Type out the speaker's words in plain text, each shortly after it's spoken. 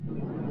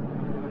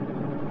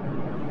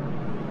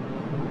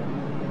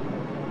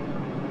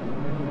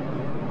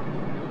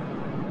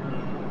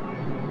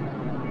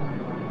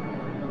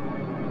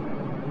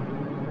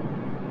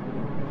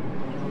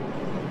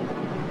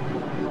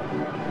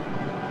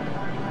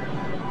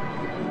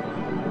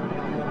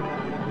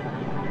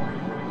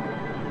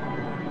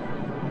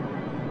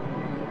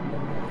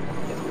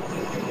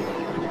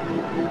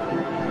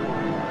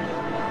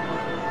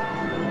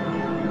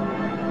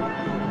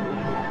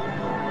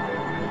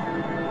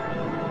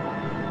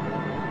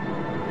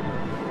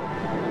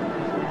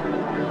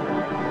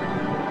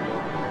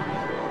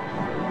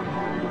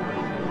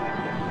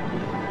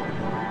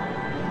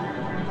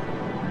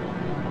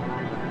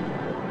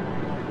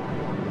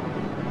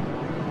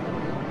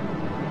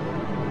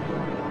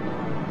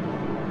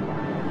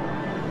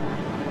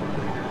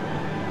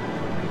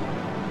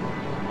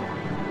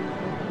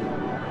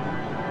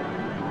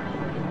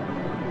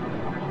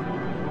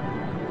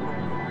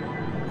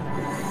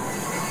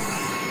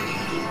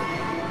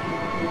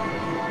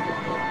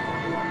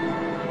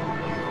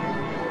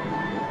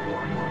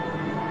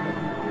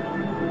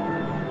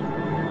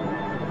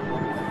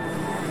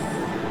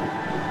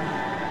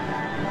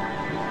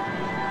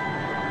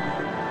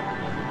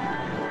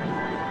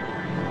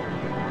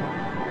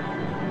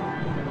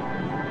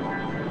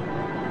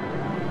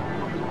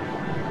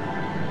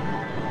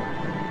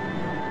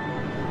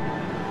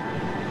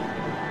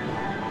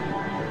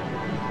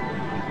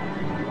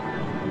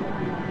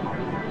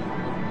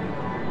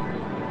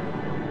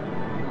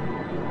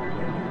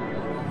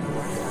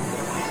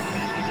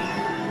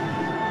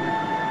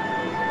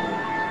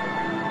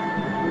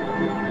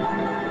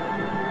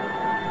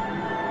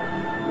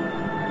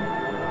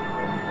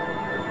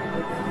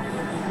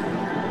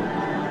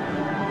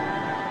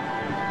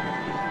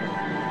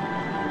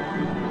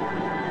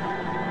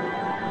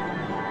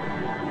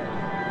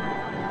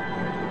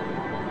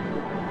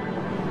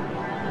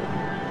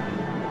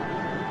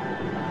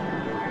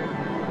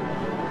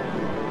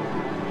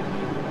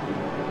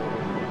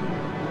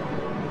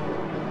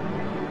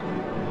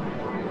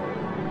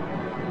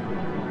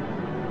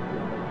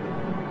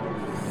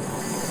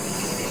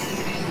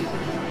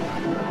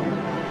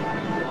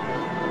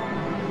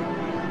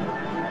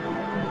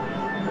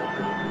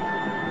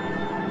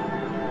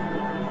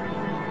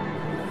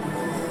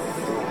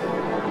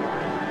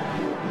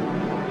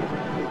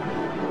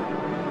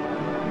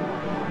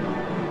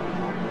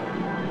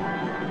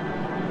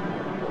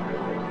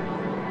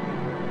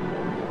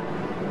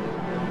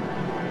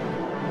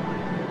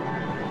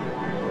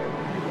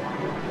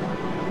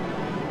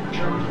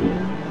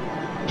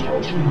他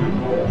从没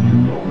把你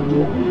当个人，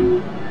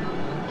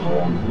他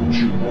不去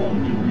忘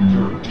掉你的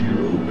第二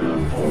遍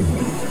叛逆。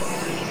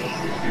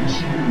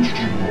ACH 之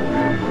后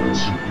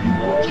，Advance be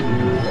watching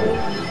you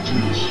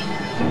this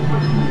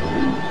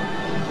permanently.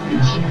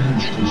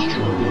 ACH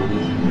destroyed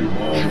the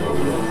watcher.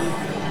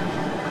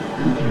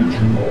 不可去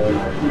冒两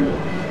个，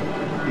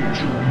一直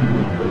以为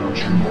要去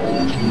冒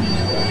出你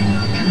往你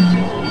知道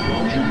要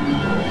去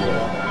哪个。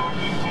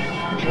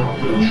看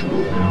得出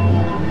来我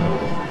的人，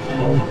他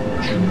不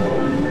去冒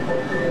路，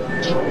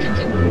早就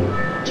说，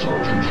早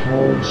就超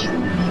速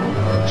你要来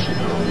去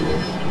哪个。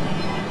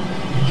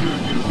这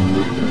也不会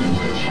让我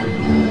太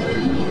过来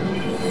了。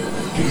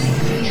第一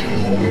天去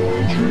冒路，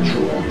只求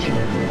听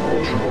好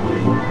唱的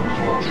我好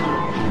唱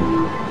歌。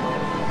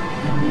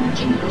因为这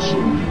个手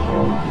里好，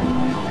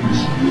你是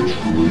也出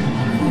了一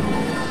路，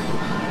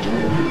都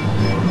别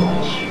没关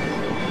系，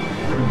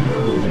人家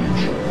的领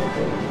袖，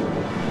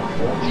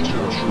我只想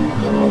出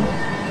来。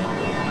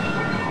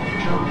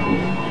看过，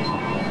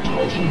他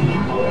从没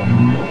把你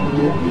当个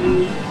人，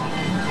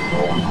他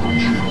不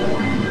去冒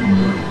你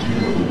的第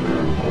二遍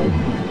叛逆。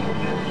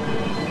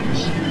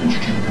ACH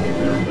之后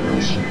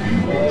，Advance be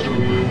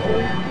watching you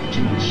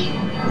this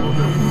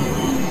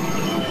permanently.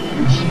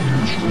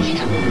 ACH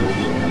destroyed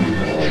the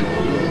watcher.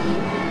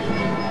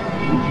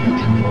 不可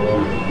去冒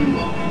两个，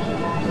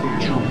一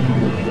直以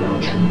为要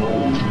去冒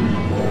出你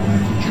往你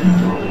知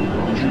道要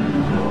去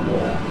哪个。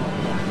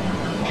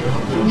看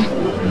得出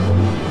来我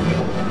的人，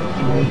他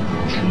不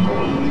去冒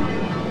路，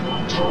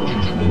早就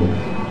说，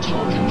早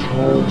就超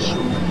速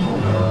你要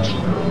来去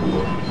哪个。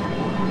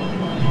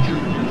这也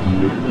不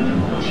会让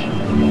我太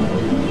过来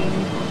了。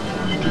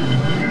第一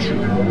天去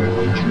冒路，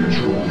只求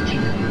听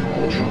好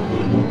唱的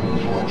我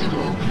好唱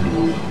歌。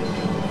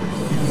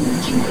因为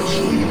这个手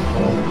里好。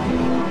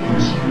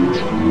ACH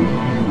可以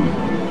用，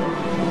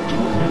都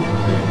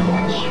没关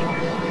系，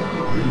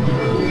人家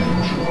的领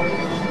袖，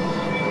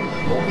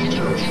我只想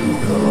去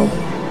他。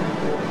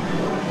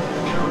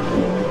看过，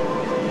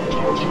他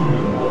从没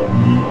把你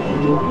当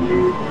个人，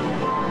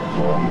他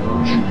不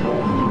去冒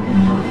你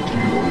的第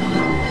二遍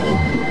叛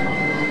逆。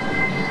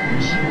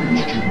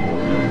ACH 之后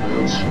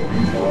，Advance be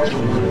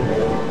watching you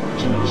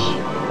this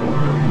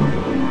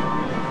permanently.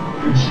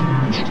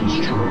 ACH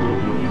destroyed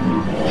the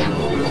watcher.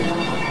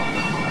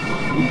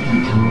 不可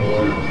去冒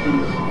两个，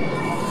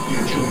一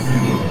直以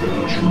为要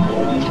去冒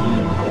出你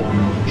往你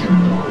知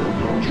道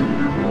要去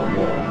哪个。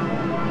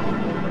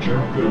看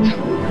得出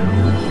来我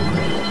的人，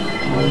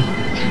他不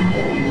去冒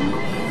路，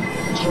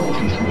早就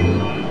说，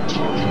早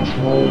就超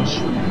速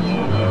你要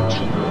来去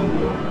哪个。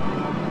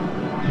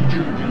一直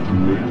也不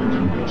会让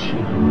我太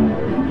过来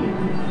了。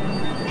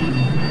对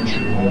你去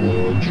冒路，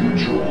只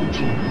求听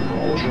好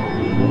唱的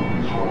我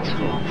好唱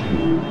歌。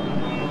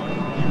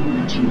因为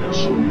这个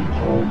手里好。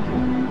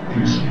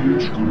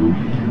ACH 可以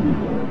用，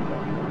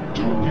都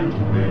别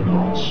没关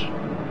系，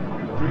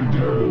人家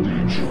的领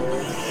袖，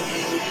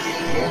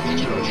我只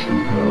想去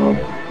他。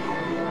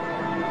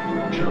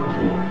看过，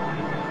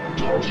他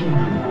从没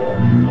把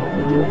你当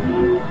个人，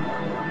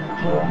他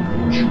不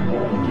去冒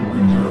你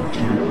的第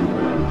二遍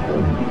叛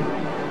逆。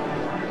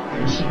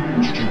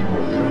ACH 之后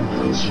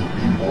，Advance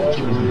be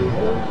watching you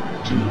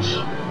this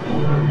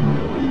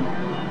permanently.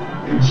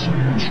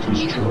 ACH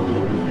destroyed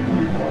the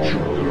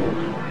watcher.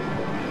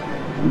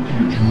 不可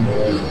去冒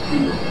两个，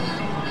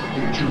一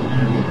直以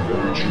为要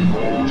去冒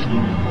出你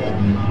往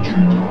你知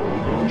道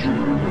要去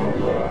哪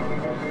个。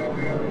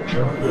看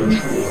得出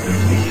来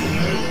我的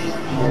人，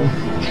他不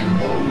去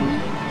冒路，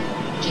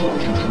早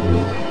就说，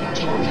早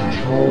就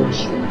超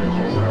速你要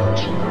来去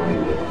哪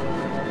个。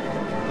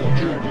一直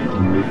也不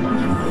会让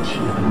我太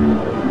过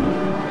来了。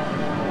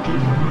对你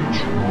去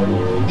冒路，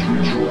只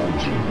求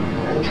听好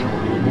唱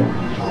的我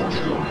好唱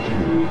歌。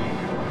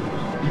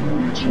因为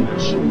这个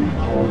手里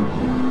好。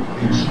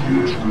ACH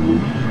可以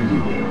用，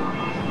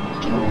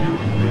都别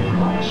没关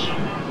系，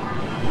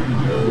人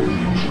家的领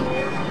袖，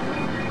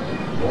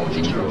我只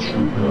想去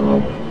他。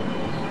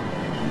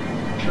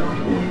看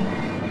过，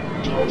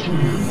他从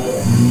没把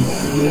你当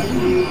个人，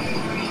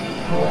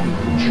他不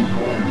去冒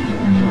你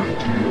的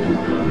第二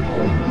遍叛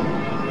逆。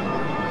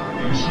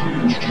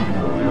ACH 之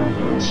后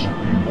，Advance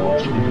be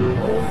watching you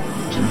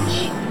this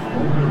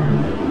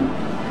permanently.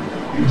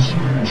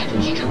 ACH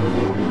destroyed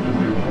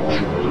the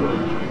watcher.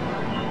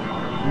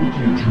 不可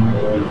去冒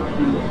两个，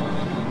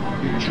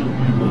一直以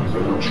为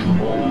要去冒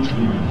出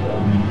你往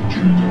你知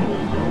道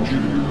要去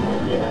哪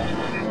个。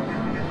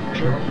看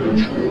得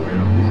出来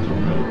我的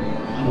人，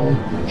他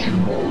不去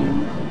冒路，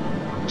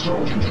早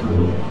就说，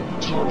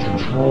早就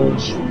超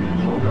速你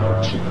要来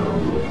去哪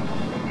个。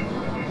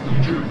一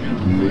直也不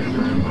会让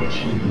我太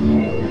过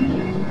来了。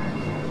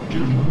对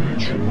你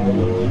去冒路，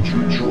只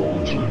求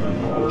听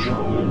好唱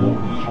的我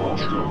好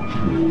唱歌。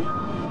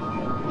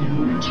因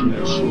为这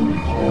个手里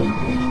好。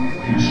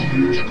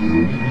ACH 可以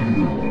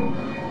用，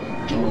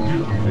都别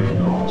没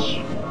关系，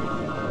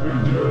人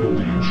家的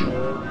领袖，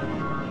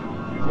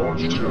我只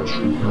想去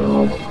他。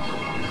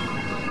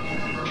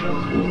看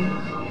过，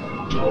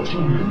他从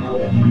没把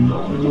你当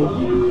个人，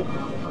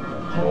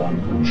他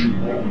不去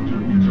冒你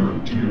的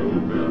第二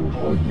遍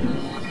ACH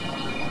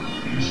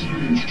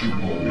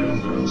Jimbo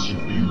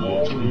be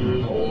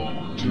watering home.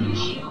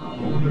 Tis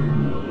Only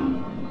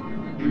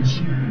ACH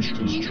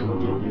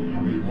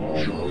W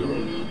Machado.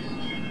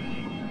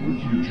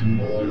 Wiki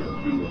Jimbo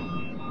Villa.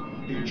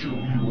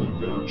 HOE went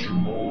back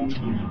Jimbo to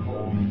the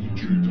Polly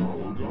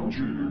Jidala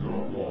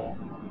Gajigala.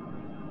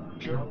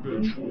 Cap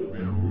bench will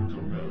man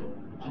Wikamel.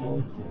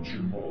 Calling from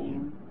Jimbo.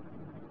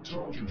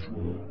 Tajage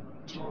will.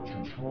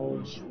 Tajage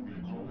Hollis will be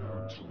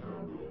compact to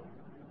handle.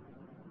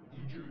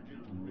 EJ